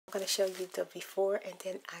I'm going to show you the before and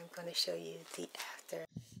then I'm going to show you the after.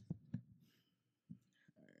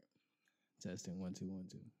 Testing 1 2 1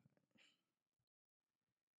 2.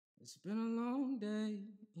 It's been a long day.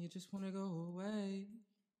 You just wanna go away.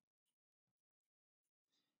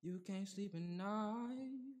 You can't sleep at night,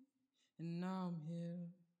 and now I'm here.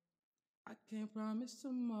 I can't promise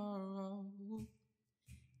tomorrow,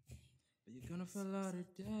 but you're gonna feel out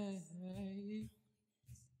today.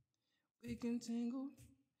 We can tangle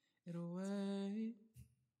it away.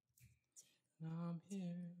 Now I'm here.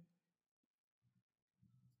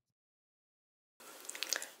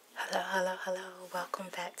 Hello, welcome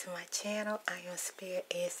back to my channel. I am Spirit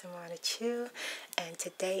ASMRTheChew, and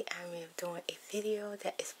today I am doing a video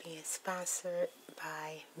that is being sponsored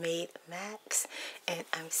by Made Max, and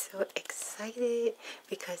I'm so excited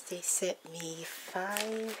because they sent me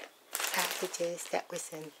 5 packages that was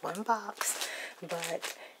in one box,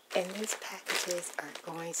 but and these packages are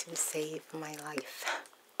going to save my life.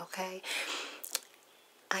 Okay,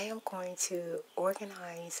 I am going to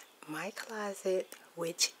organize my closet,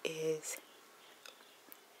 which is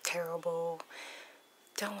terrible.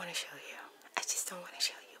 Don't want to show you. I just don't want to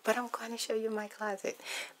show you. But I'm going to show you my closet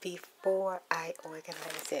before I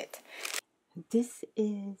organize it. This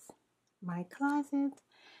is my closet,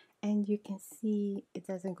 and you can see it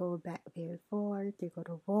doesn't go back very far. They go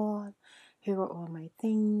to the wall. Here are all my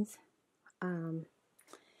things.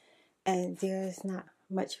 And there's not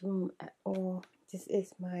much room at all. This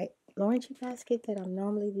is my laundry basket that I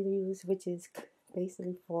normally use, which is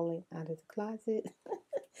basically falling out of the closet.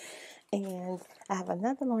 And I have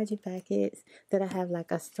another laundry basket that I have like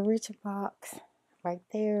a storage box right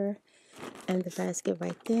there and the basket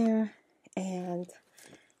right there. And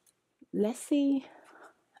let's see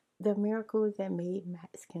the miracles that Made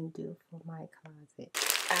Max can do for my closet.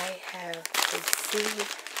 I have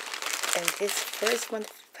received, and this first one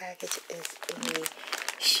package is a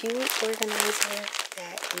shoe organizer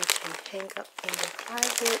that you can hang up in your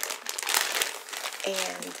closet.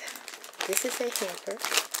 And this is a hamper,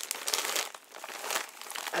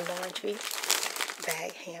 a laundry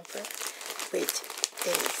bag hamper, which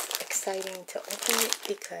is exciting to open it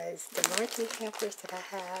because the laundry hampers that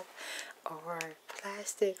I have are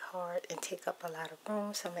plastic, hard, and take up a lot of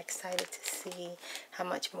room. So I'm excited to see how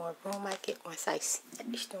much more room I get once I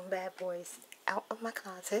snatch them bad boys out of my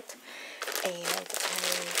closet. And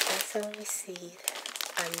I also received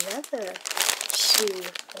another shoe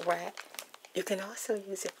rack. You can also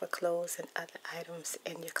use it for clothes and other items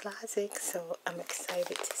in your closet. So I'm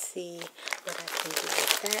excited to see what I can do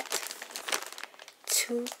with that.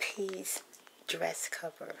 2-piece dress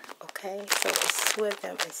cover. Okay, so it's 2 of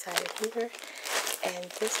them inside of here. And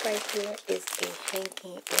this right here is a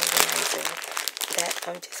hanging organizer that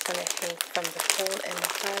I'm just going to hang from the pole in the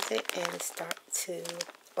closet and start to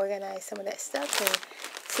organize some of that stuff and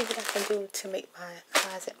see what I can do to make my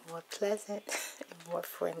closet more pleasant and more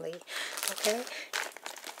friendly. Okay?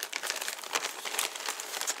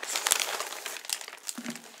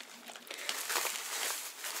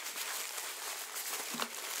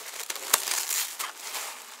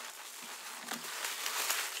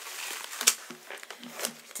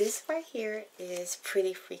 This right here is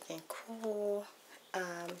pretty freaking cool.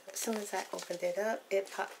 As soon as I opened it up, it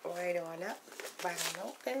popped right on up, right on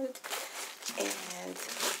open. And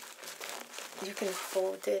you can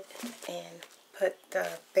fold it and put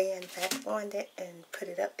the band back on it and put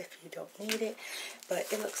it up if you don't need it.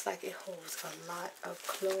 But it looks like it holds a lot of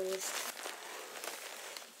clothes.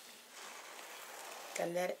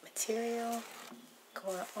 The netted material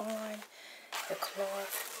going on, the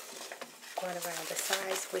cloth going around the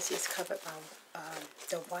sides, which is covered by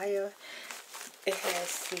the wire. It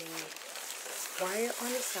has the wire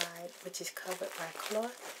on the side, which is covered by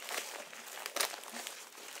cloth.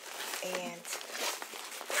 And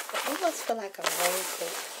it almost feels like a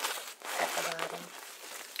raincoat at the bottom.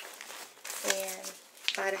 And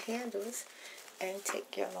by the handles, and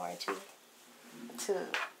take your laundry to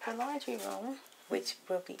the laundry room, which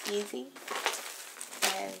will be easy.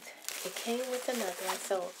 And it came with another one,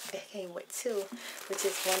 so it came with 2, which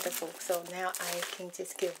is wonderful. So now I can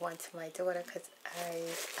just give one to my daughter because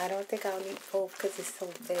I don't think I'll need both because it's so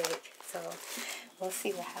big. So we'll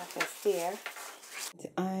see what happens there.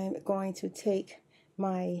 I'm going to take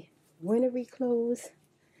my wintry clothes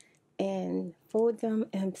and fold them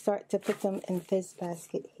and start to put them in this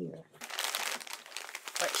basket here.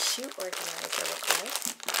 What shoe organizer look like.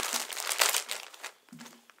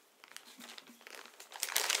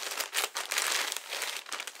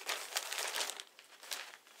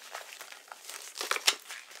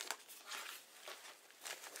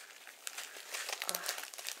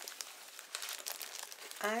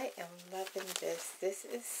 I am loving this. This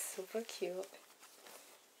is super cute.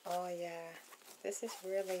 Oh yeah, this is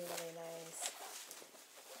really, really nice.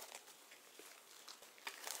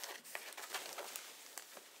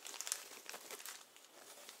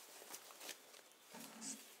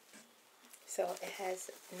 So it has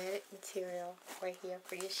netted material right here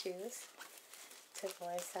for your shoes to go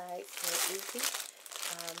inside real easy.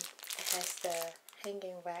 It has the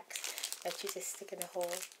hanging racks that you just stick in the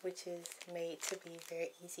hole, which is made to be very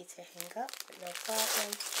easy to hang up with no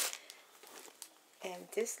problem. And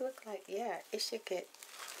this look like, yeah, it should get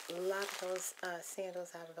a lot of those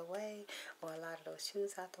sandals out of the way, or a lot of those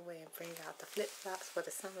shoes out the way, and bring out the flip-flops for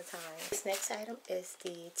the summertime. This next item is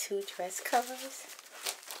the 2 dress covers.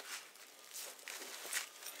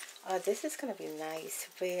 This is going to be nice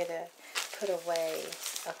for you to put away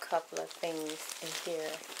a couple of things in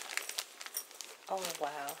here. Oh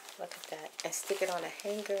wow, look at that. And stick it on a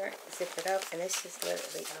hanger, zip it up, and it's just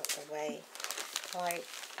literally out the way. Like,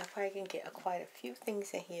 I probably can get quite a few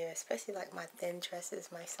things in here, especially like my thin dresses,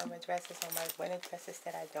 my summer dresses, or my winter dresses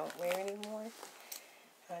that I don't wear anymore.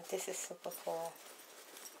 This is super cool.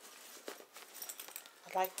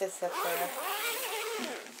 I like the zipper.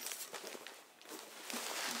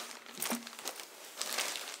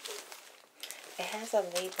 It has a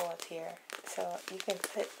label up here, so you can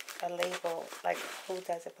put a label like who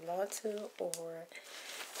does it belong to, or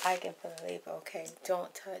I can put a label, okay,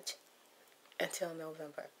 don't touch until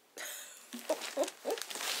November.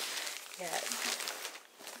 Yes.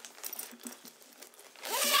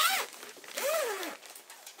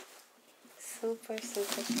 Super,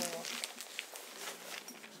 super cool.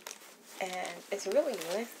 And it's really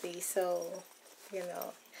lengthy, so, you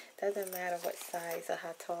know, doesn't matter what size or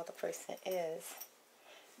how tall the person is,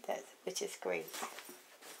 which is great.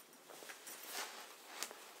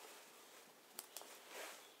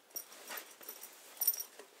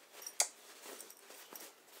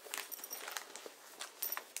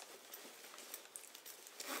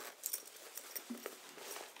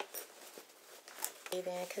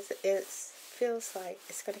 Because it feels like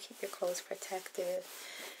it's going to keep your clothes protected,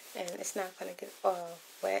 and it's not going to get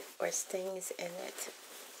wet or stains in it.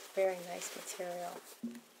 Very nice material.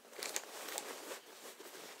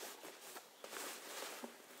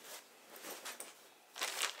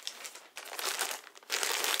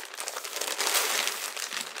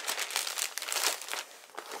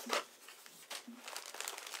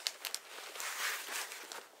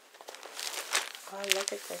 Oh,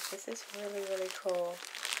 look at this. This is really, really cool.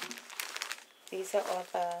 These are all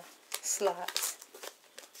the slots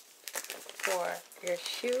for your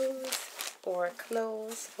shoes or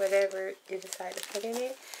clothes, whatever you decide to put in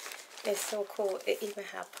it. It's so cool. It even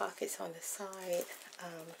has pockets on the side.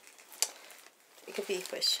 It could be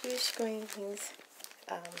for shoestrings,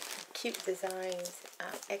 cute designs,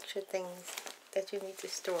 extra things that you need to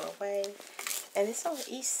store away. And it's on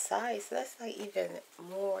each side, so that's like even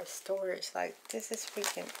more storage. Like, this is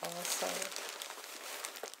freaking awesome.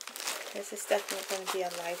 This is definitely going to be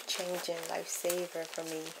a life-changing, lifesaver for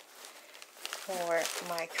me. For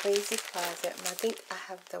my crazy closet. I think I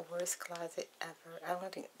have the worst closet ever. I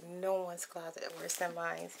don't think no one's closet is worse than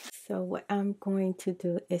mine. So what I'm going to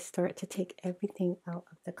do is start to take everything out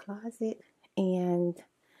of the closet and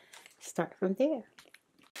start from there.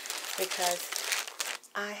 Because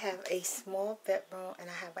I have a small bedroom and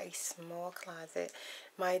I have a small closet.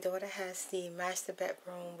 My daughter has the master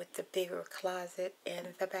bedroom with the bigger closet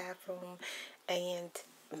and the bathroom, and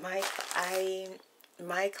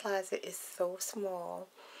my closet is so small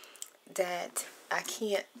that I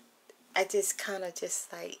just kind of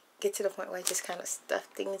just like get to the point where I just kind of stuff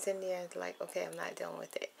things in there and like, okay, I'm not dealing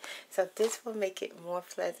with it. So this will make it more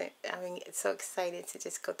pleasant. I mean, it's so excited to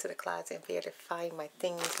just go to the closet and be able to find my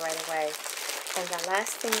things right away. And the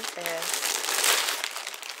last thing is,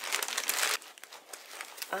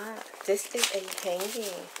 this is a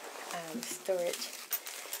hanging storage.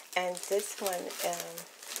 And this one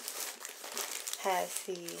has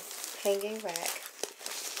the hanging rack.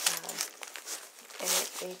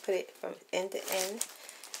 And you put it from end to end.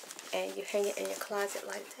 And you hang it in your closet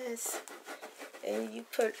like this. And you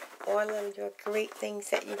put all of your great things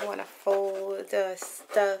that you want to fold,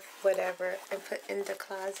 stuff, whatever, and put in the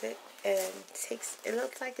closet. And it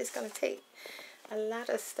looks like it's going to take a lot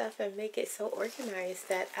of stuff and make it so organized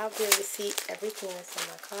that I'll be able to see everything that's in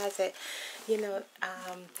my closet. You know,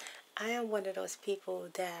 I am one of those people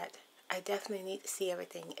that I definitely need to see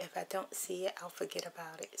everything. If I don't see it, I'll forget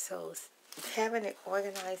about it. So having it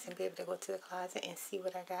organized and be able to go to the closet and see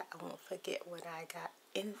what I got, I won't forget what I got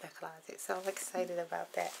in the closet. So I'm excited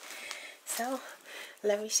about that. So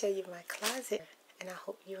let me show you my closet, and I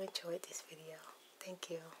hope you enjoyed this video. Thank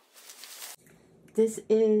you. This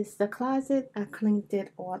is the closet. I cleaned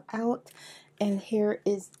it all out, and here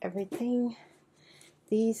is everything.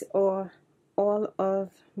 These are all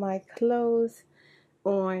of my clothes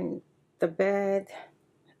on the bed,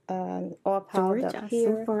 all piled up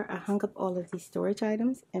here. So far, I hung up all of these storage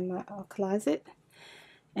items in my closet.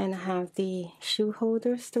 And I have the shoe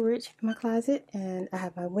holder storage in my closet, and I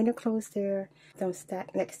have my window closed there. Them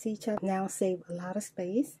stacked next to each other now save a lot of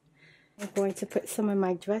space. I'm going to put some of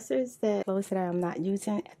my dressers, clothes that I'm not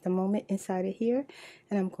using at the moment, inside of here,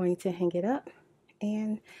 and I'm going to hang it up.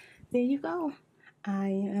 And there you go. I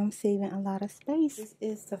am saving a lot of space. This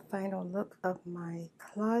is the final look of my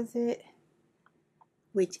closet,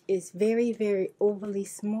 which is very, very overly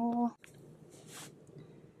small.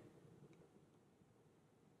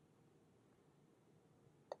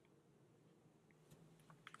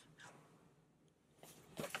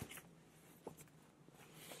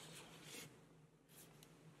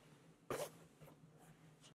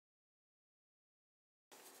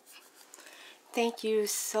 Thank you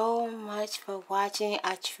so much for watching.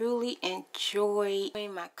 I truly enjoy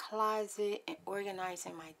my closet and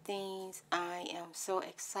organizing my things. I am so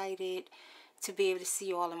excited to be able to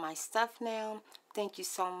see all of my stuff now. Thank you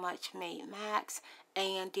so much, Made Max.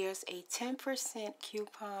 And there's a 10%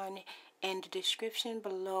 coupon in the description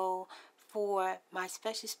below for my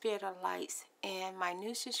special spirit of lights and my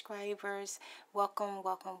new subscribers. Welcome,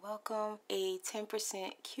 welcome, welcome. A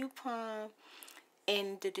 10% coupon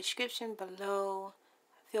in the description below.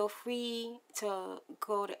 Feel free to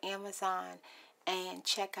go to Amazon and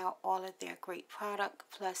check out all of their great product,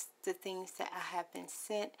 plus the things that I have been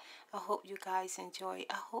sent. I hope you guys enjoy.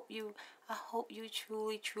 I hope you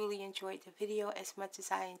truly enjoyed the video as much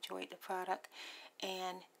as I enjoyed the product.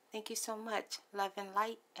 And thank you so much. Love and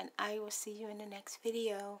light, and I will see you in the next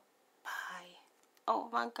video. Bye. Oh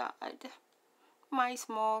my God, my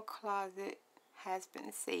small closet has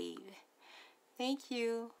been saved. Thank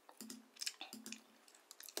you.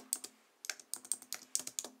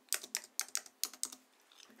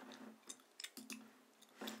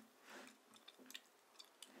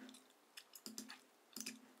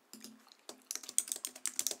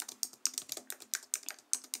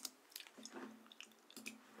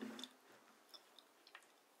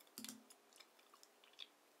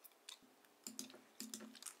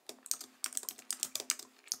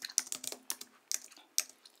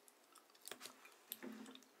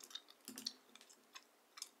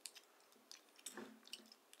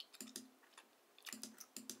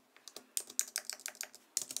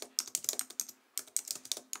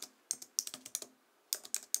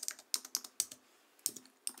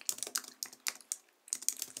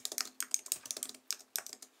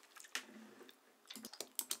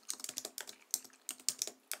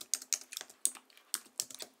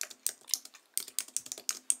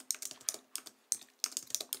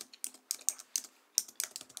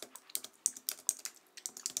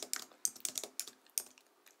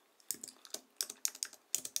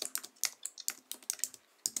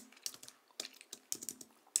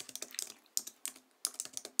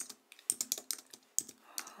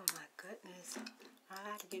 Goodness, I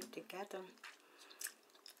had to get it together.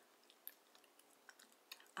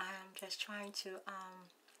 I'm just trying to,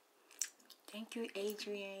 thank you,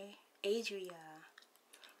 Adria.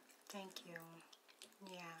 Thank you.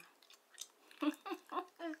 Yeah.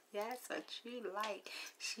 That's what she like.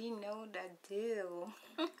 She know the deal.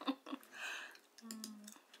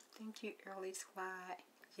 Thank you, Early Squad.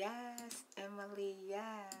 Yes, Emily,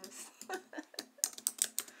 yes.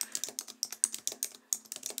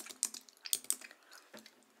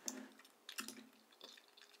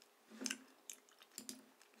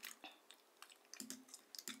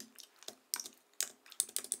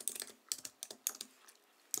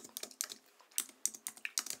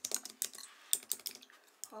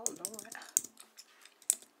 Oh Lord,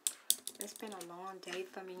 it's been a long day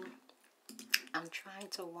for me. I'm trying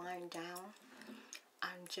to wind down.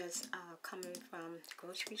 I'm just coming from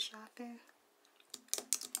grocery shopping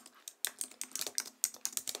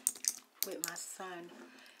with my son,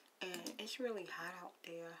 and it's really hot out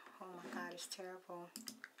there. Oh my God, it's terrible.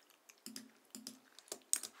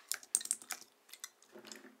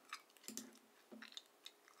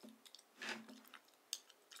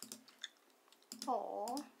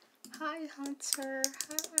 Oh, hi Hunter,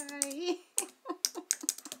 hi.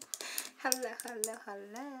 Hello, hello,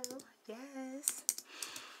 hello. Yes,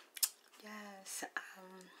 yes.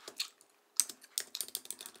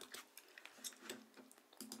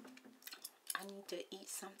 I need to eat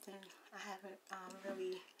something. I haven't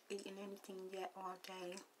really eaten anything yet all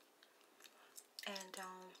day, and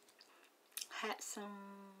had some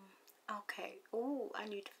Okay. Oh, I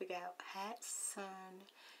need to figure out Hat Sun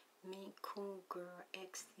Mink Cool Girl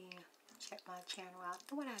XD. Check my channel out. I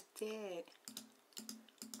thought I did.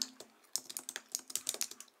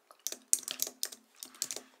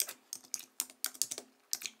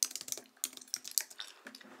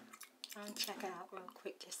 I'll check it out real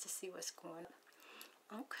quick just to see what's going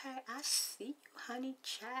on. Okay, I see you, honey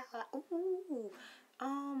child. Ooh,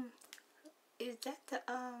 is that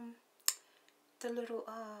the little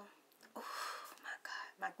oh my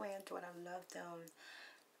God, my granddaughter loved them.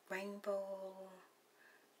 Rainbow,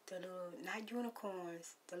 the little, not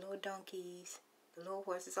unicorns, the little donkeys, the little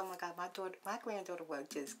horses. Oh my God, my granddaughter would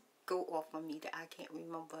just go off on me that I can't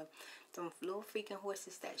remember them little freaking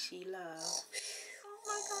horses that she loved. Oh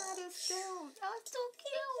my God, it's cute. Oh, it's so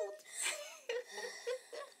cute.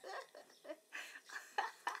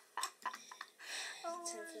 Oh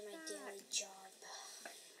time for my daily job.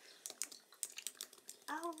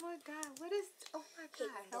 Oh my God, what is, oh my God,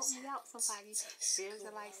 help me out somebody. Spirits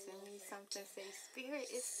are like, send me something, say,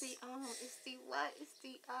 Spirit, it's the what? It's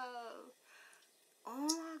the, oh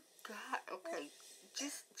my God, okay,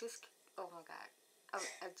 just, oh my God, oh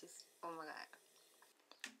my God.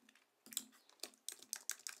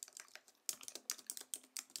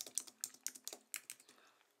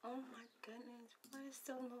 Oh my goodness, what is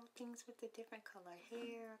those little things with the different color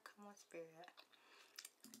hair? Come on, Spirit.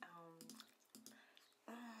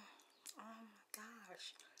 Oh my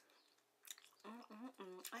gosh.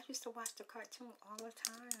 I used to watch the cartoon all the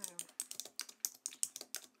time.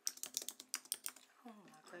 Oh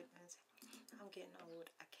my goodness. I'm getting old.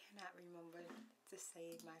 I cannot remember to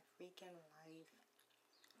save my freaking life.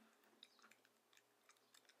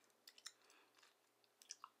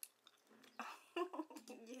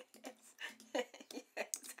 Yes. Yes,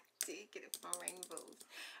 I did get it from Rainbows.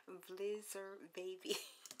 Blizzard baby.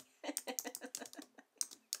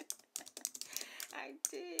 I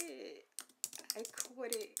did. I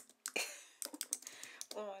caught it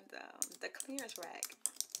on the clearance rack.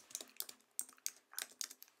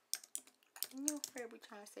 You know, Fred, we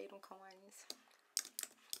trying to save them coins.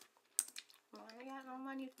 Well, I ain't got no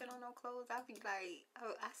money to spend on no clothes. I be like,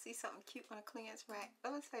 oh, I see something cute on a clearance rack.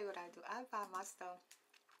 Let me tell you what I do. I buy my stuff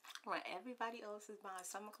when everybody else is buying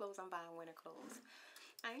summer clothes. I'm buying winter clothes.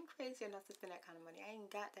 I ain't crazy enough to spend that kind of money. I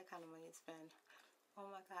ain't got that kind of money to spend. Oh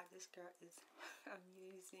my God, this girl is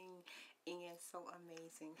amusing and so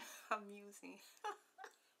amazing. Amusing.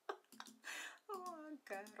 Oh my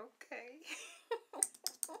God, okay.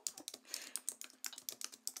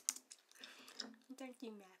 Thank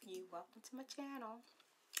you, Matthew. Welcome to my channel.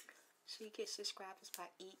 She gets subscribers by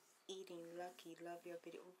eating. Lucky, love your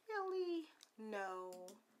video. Really? No.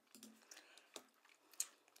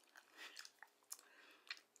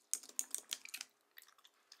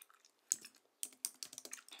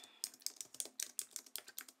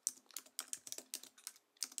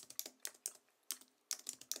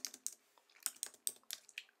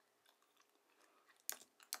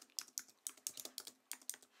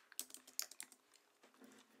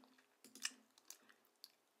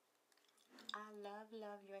 I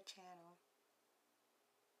love your channel.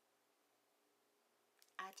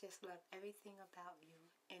 I just love everything about you.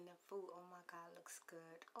 And the food, oh my God, looks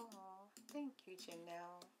good. Oh, thank you,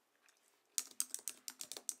 Janelle.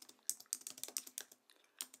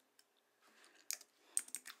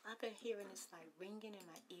 I've been hearing this like ringing in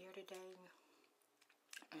my ear today.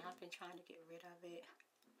 And I've been trying to get rid of it.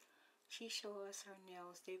 She showed us her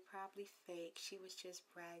nails. They're probably fake. She was just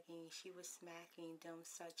bragging. She was smacking them.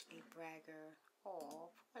 Such a bragger. Oh,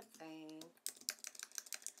 poor thing.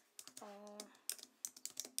 Oh.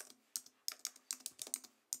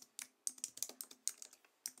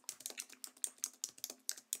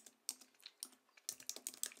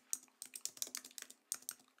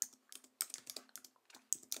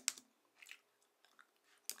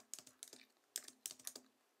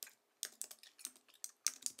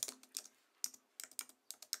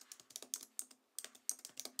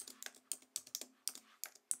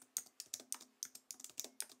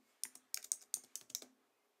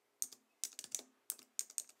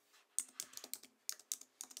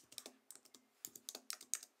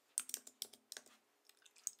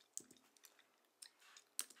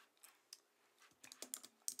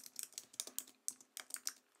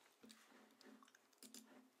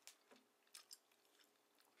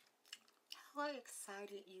 How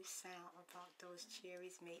excited you sound about those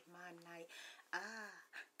cherries made my night. Ah,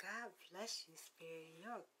 God bless you, Spirit.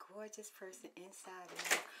 You're a gorgeous person inside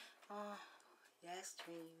and out. Oh, yes,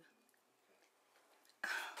 Dream.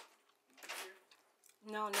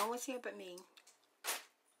 No, no one's here but me.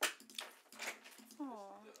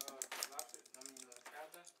 Oh.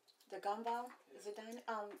 The gumbo, is it done?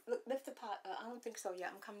 Look, lift the pot. I don't think so yet.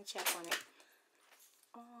 I'm coming to check on it.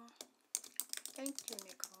 Oh, thank you,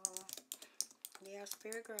 Nicole. Yeah,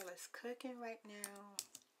 Spirit Girl is cooking right now.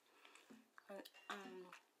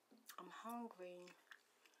 I'm hungry.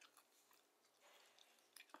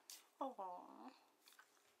 Oh,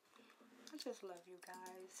 I just love you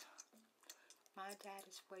guys. My dad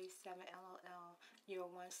is 47, LOL. You're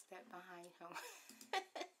one step behind him.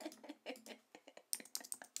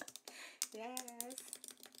 Yes.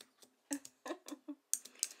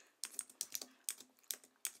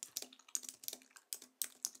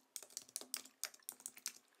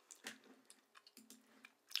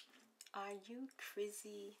 Are you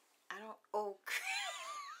crazy? I don't. Oh,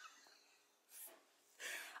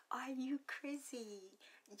 are you crazy?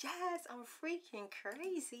 Yes, I'm freaking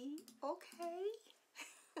crazy. Okay.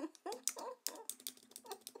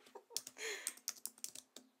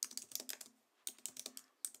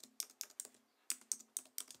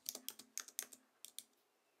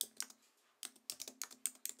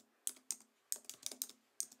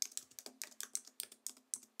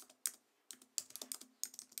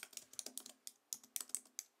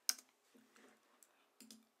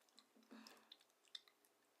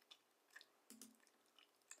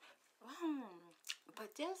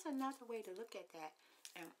 But there's another way to look at that.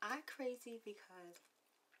 Am I crazy because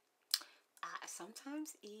I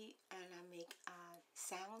sometimes eat and I make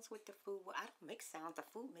sounds with the food? Well, I don't make sounds. The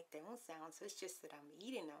food make their own sounds. It's just that I'm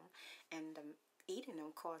eating them, and eating them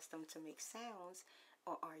cause them to make sounds.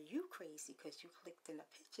 Or are you crazy because you clicked in a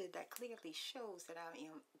picture that clearly shows that I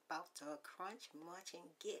am about to crunch, munch, and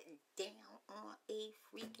get down on a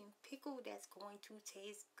freaking pickle that's going to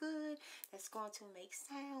taste good, that's going to make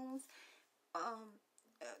sounds?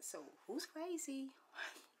 So who's crazy?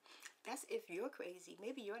 That's if you're crazy.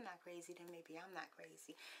 Maybe you're not crazy, then maybe I'm not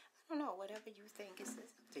crazy. I don't know. Whatever you think, it's up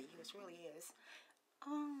to you. It really is.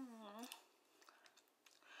 Oh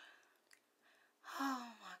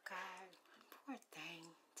my God. Poor thing.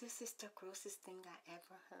 This is the grossest thing I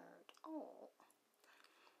ever heard. Oh.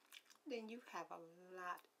 Then you have a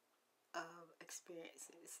lot of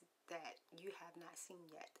experiences that you have not seen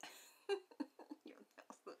yet. Your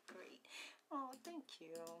nails look great. Oh, thank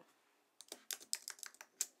you.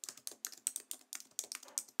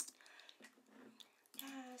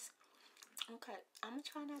 Yes. Okay, I'm gonna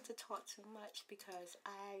try not to talk too much because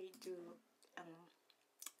I do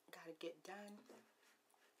gotta get done.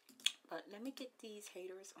 But let me get these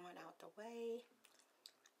haters on out the way.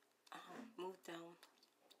 Move them.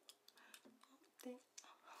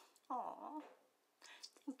 Aw,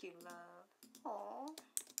 thank you, love. Aw.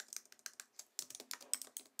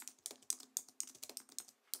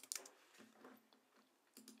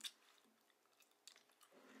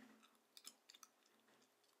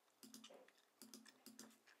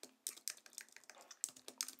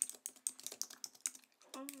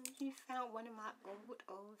 You found one of my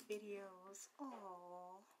old videos.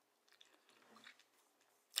 Aw.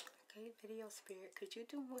 Okay, video spirit. Could you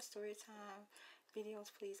do more story time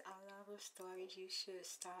videos, please? I love your stories. You should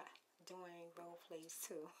start doing role plays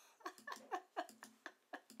too.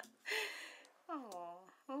 Oh,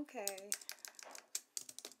 okay.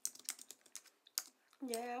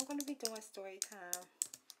 Yeah, I'm gonna be doing story time.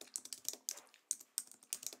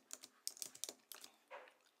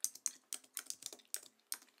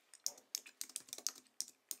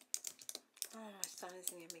 Oh, my son is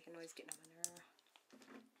in here making noise, getting on my nerve.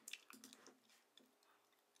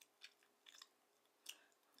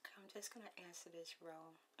 Okay, I'm just gonna answer this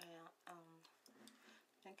row. And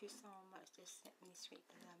thank you so much. This sent me sweet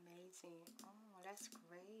and amazing. Oh, that's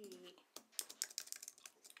great.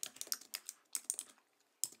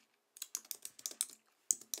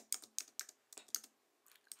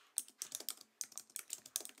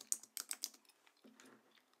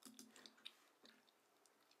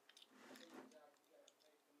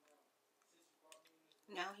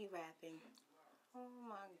 Now he rapping. Oh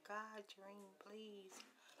my God, Dream, please.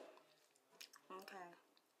 Okay.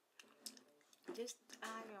 Just,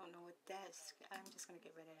 I don't know what that's. I'm just gonna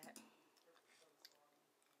get rid of that.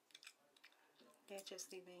 They're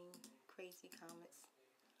just leaving crazy comments.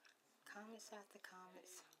 Comments after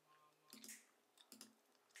comments.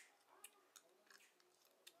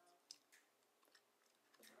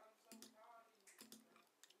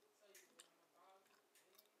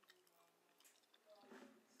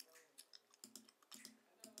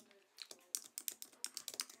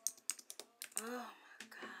 Oh my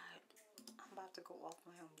God. I'm about to go off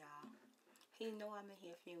on him, y'all. He know I'm in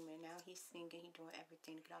here fuming. Now he's singing. He doing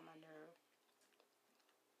everything to get on my nerve.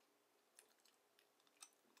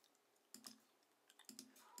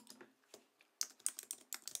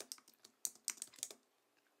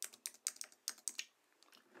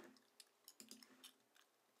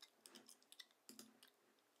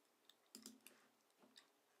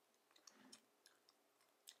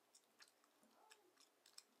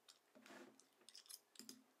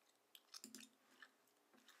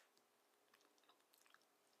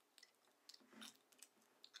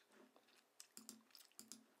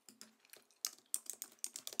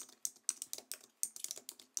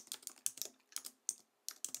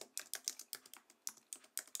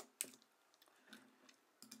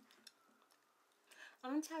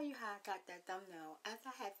 I'm gonna tell you how I got that thumbnail. After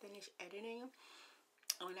I had finished editing,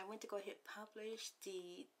 when I went to go hit publish,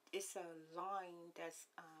 it's a line that's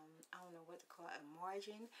I don't know what to call it, a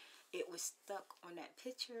margin. It was stuck on that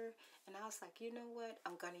picture, and I was like, you know what?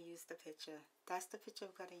 I'm gonna use the picture. That's the picture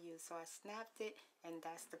I'm gonna use. So I snapped it, and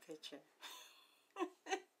that's the picture.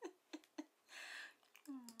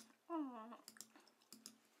 Oh.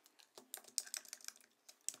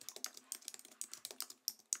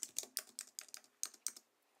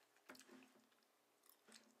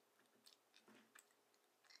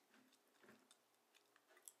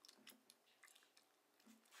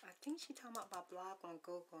 I think she talking about my blog on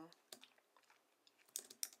Google.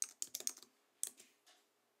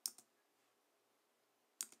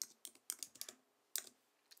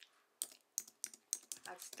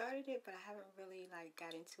 I've started it, but I haven't really like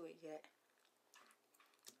got into it yet.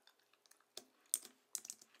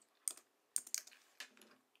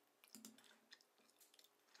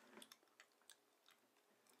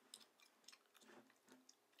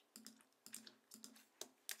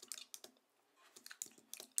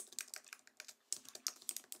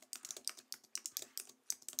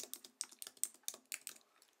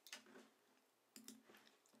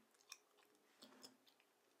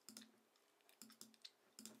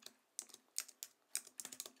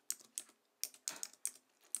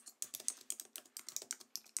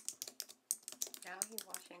 Now he's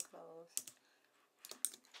washing clothes.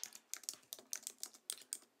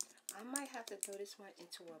 I might have to throw this one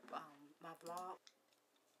into a my blog.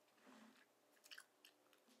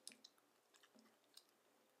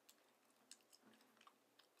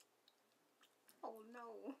 Oh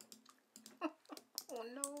no. Oh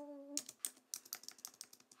no.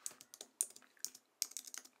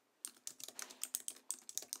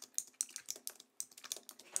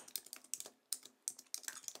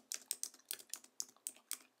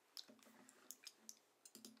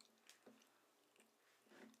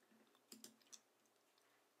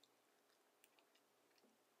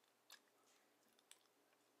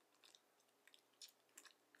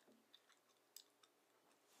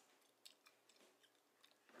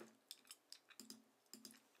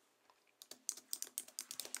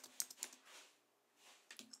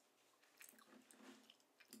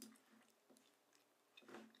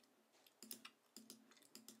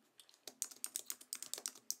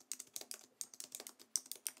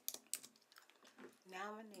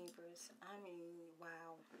 Now my neighbors, I mean,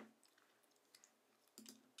 wow.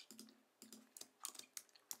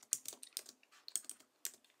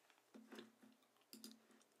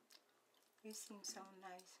 You seem so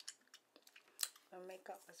nice. Your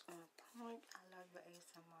makeup is on point. I love your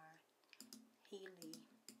ASMR. Healy.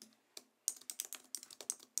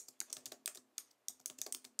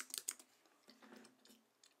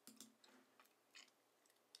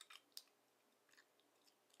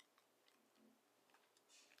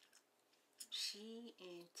 She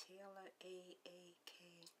and Taylor AAK.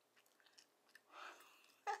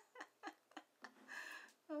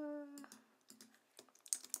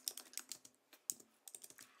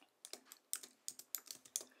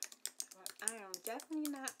 I am definitely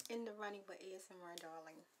not in the running with ASMR,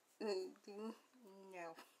 darling.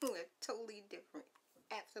 No, we're totally different.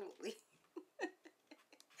 Absolutely.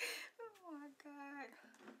 Oh my God.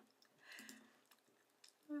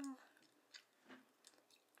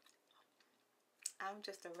 I'm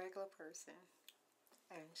just a regular person,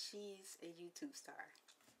 and she's a YouTube star.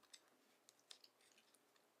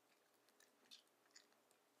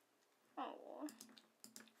 Oh.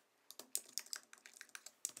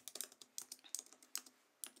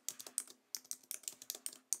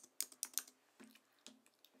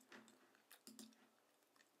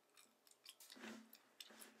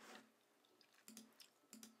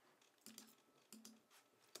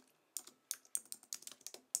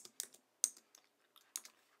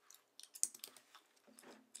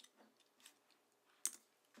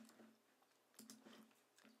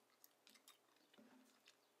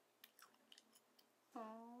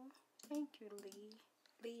 Oh, thank you,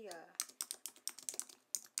 Leah.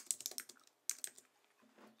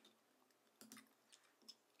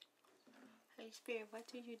 Hey, Spirit, what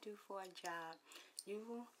do you do for a job?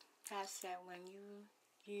 You have said when you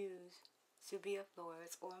use to be a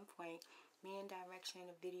florist or on point, me and direction in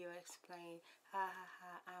the video explain. Ha ha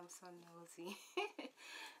ha, I'm so nosy.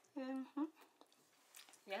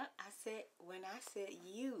 Yeah, I said, when I said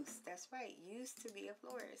use, that's right, use to be a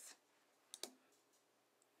florist.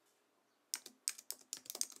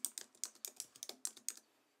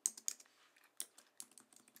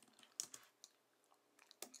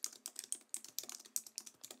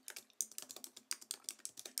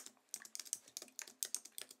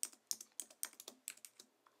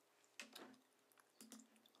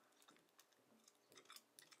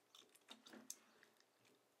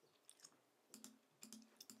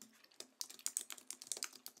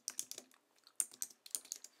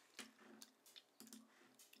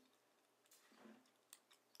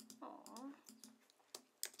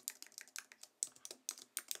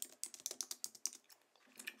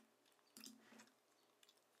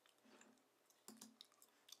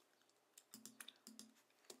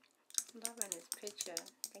 Loving this picture.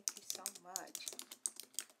 Thank you so much.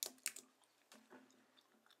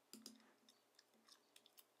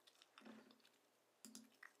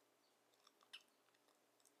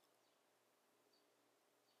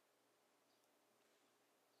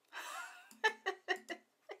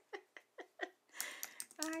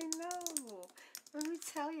 I know. Let me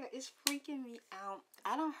tell you, it's freaking me out.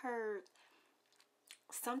 I done heard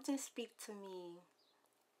something speak to me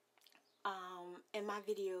in my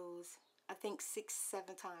videos, I think 6,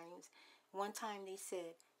 7 times. One time they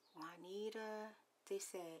said, Juanita. They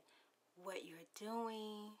said, what you're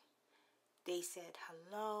doing. They said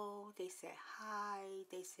hello. They said hi.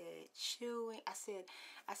 They said chewing. I said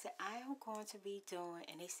I am going to be doing,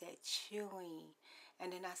 and they said chewing.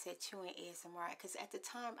 And then I said chewing ASMR, because at the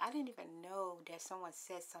time I didn't even know that someone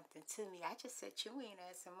said something to me. I just said chewing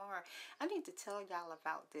ASMR. I need to tell y'all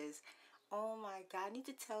about this. Oh my God, I need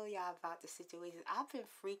to tell y'all about the situation. I've been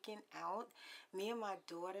freaking out. Me and my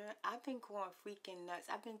daughter, I've been going freaking nuts.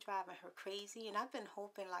 I've been driving her crazy, and I've been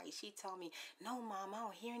hoping like she tell me, no mom, I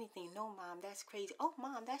don't hear anything. No mom, that's crazy. Oh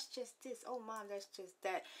mom, that's just this. Oh mom, that's just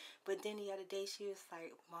that. But then the other day she was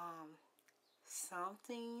like, Mom,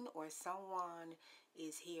 something or someone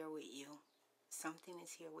is here with you. Something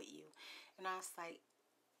is here with you. And I was like,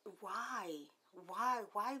 why?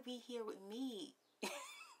 Why be here with me?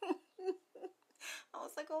 I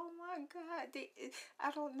was like, oh my God.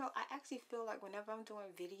 I don't know. I actually feel like whenever I'm doing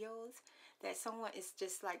videos, that someone is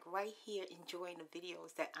just like right here enjoying the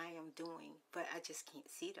videos that I am doing, but I just can't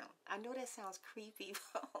see them. I know that sounds creepy,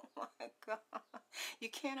 but oh my God. You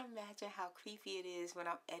can't imagine how creepy it is when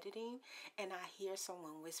I'm editing and I hear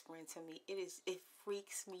someone whispering to me. It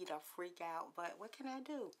freaks me to freak out, but what can I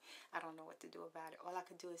do? I don't know what to do about it. All I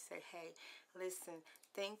can do is say, hey, listen,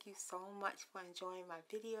 thank you so much for enjoying my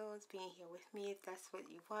videos, being here with me if that's what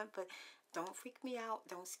you want, but don't freak me out,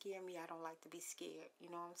 don't scare me. I don't like to be scared. You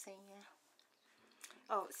know what I'm saying?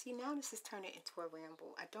 Oh, see, now this is turning into a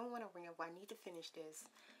ramble. I don't want to ramble. I need to finish this.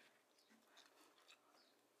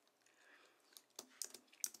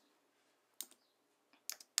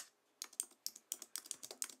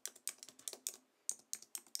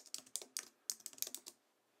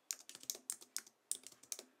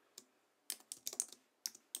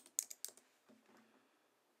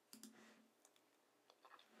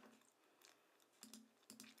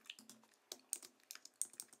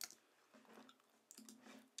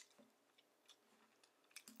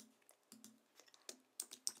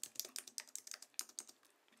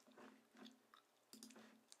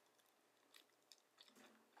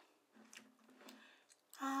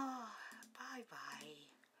 Oh, bye-bye.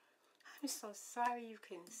 I'm so sorry you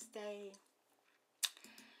couldn't stay.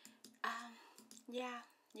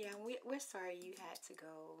 Yeah, we're sorry you had to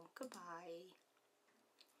go. Goodbye.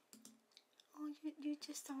 Oh, you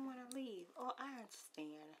just don't want to leave. Oh, I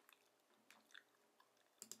understand.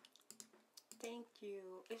 Thank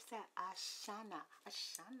you. It's that Ashana.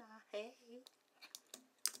 Ashana, hey.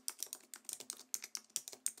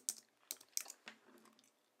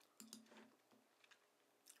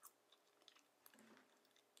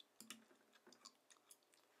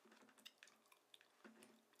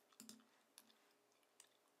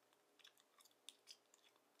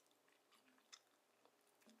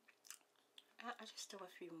 I just do a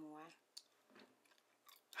few more.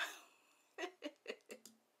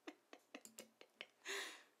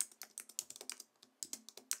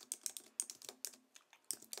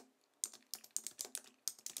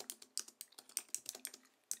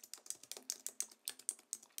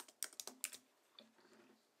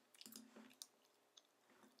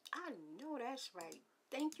 I know that's right.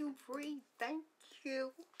 Thank you, Bree. Thank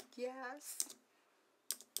you. Yes.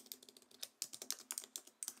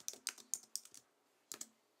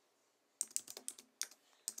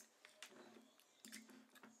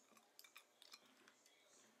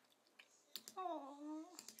 Oh,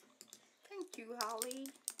 thank you, Holly.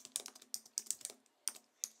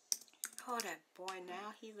 Oh, that boy,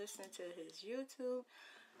 now he listened to his YouTube.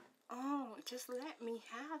 Oh, just let me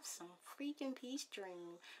have some freaking peace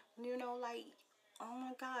dream. You know, like, oh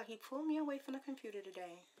my God, he pulled me away from the computer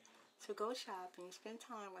today to go shopping, spend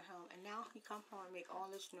time with him, and now he come home and make all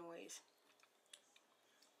this noise.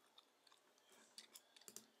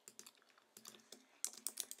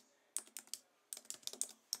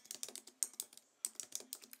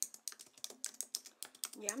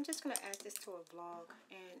 Yeah, I'm just going to add this to a vlog,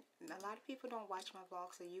 and a lot of people don't watch my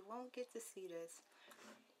vlog, so you won't get to see this.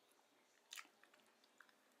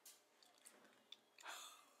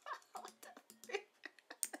 What the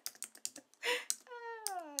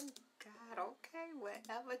oh, God, okay,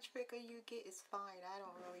 whatever trigger you get is fine. I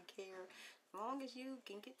don't really care. As long as you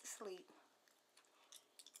can get to sleep.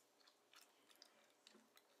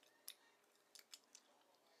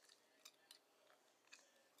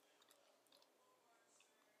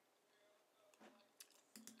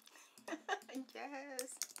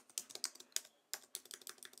 Yes.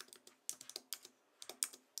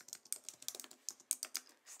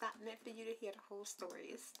 It's not meant for you to hear the whole story.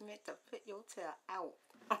 It's meant to put your tail out.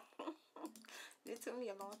 It took me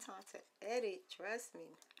a long time to edit. Trust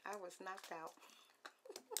me. I was knocked out.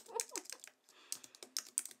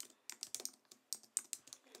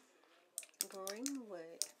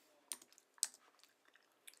 Greenwood.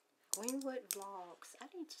 Greenwood Vlogs. I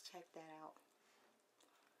need to check that out.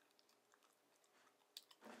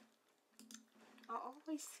 I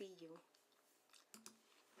always see you.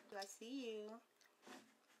 I see you.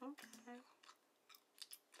 Okay.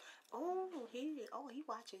 Oh, he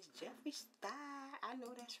watches Jeffree Star. I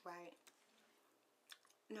know that's right.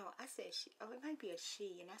 No, I said she. Oh, it might be a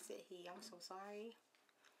she, and I said he. I'm so sorry.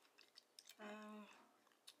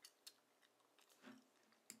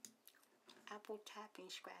 Apple tapping,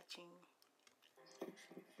 scratching.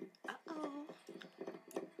 Uh-oh.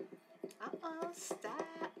 Uh-oh,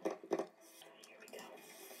 stop. Here we go.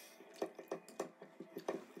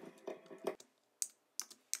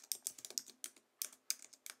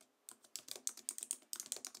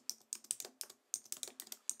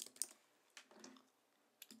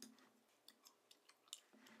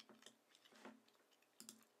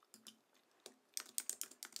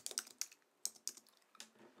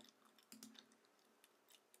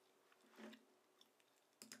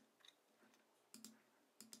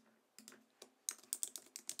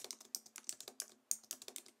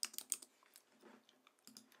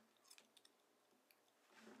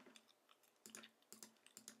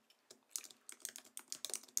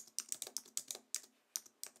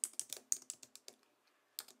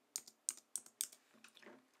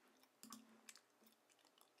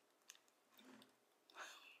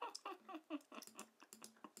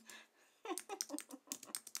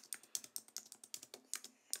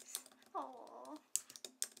 Oh,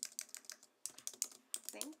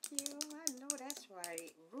 thank you. I know that's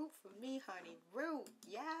right. Root for me, honey. Root.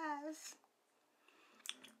 Yes.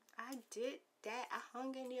 I did that. I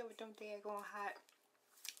hung in there with them daggone hot,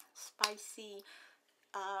 spicy.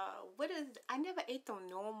 I never ate them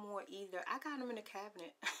no more either. I got them in the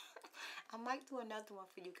cabinet. I might do another one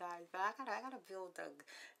for you guys, but I gotta build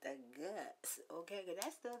the guts, okay? 'Cause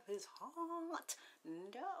that stuff is hot.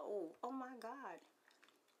 No, oh my God.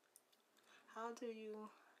 How do you?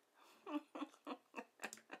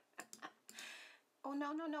 Oh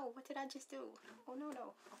no no no! What did I just do? Oh no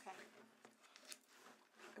no. Okay.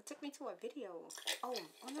 It took me to a video. Oh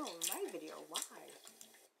no, my video. Why?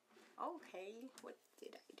 Okay. What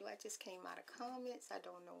did I do? I just came out of comments. I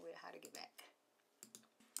don't know how to get back.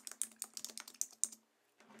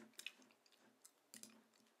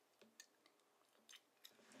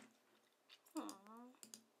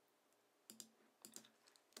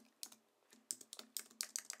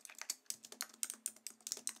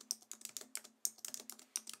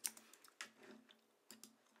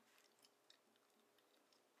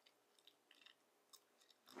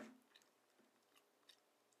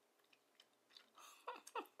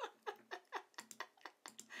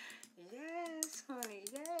 Yes, honey,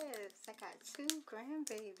 yes. I got 2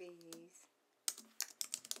 grandbabies.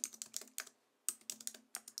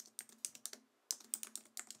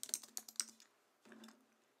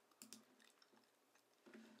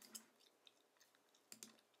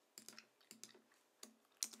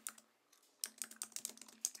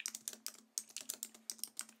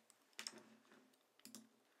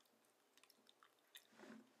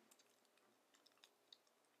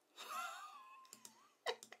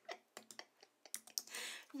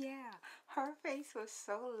 Yeah, her face was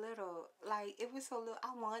so little. Like, it was so little.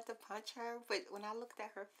 I wanted to punch her, but when I looked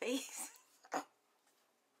at her face,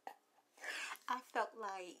 I felt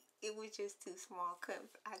like it was just too small.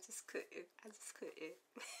 I just couldn't. I just couldn't.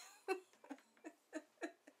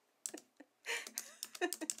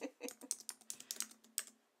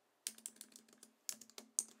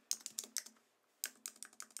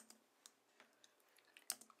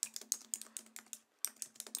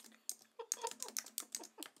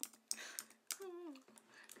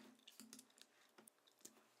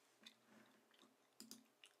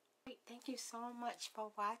 Thank you so much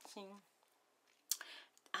for watching.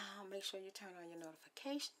 Make sure you turn on your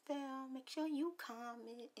notification bell. Make sure you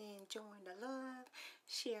comment and join the love.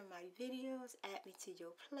 Share my videos. Add me to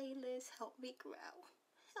your playlist. Help me grow.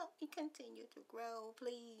 Help me continue to grow,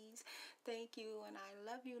 please. Thank you, and I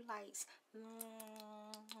love you, lights.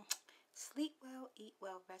 Sleep well, eat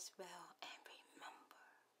well, rest well, and breathe.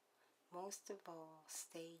 most of all,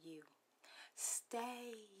 stay you.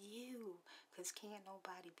 Stay you, because can't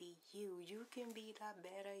nobody be you. You can be the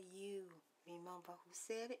better you. Remember who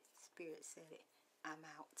said it? Spirit said it. I'm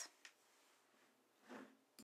out.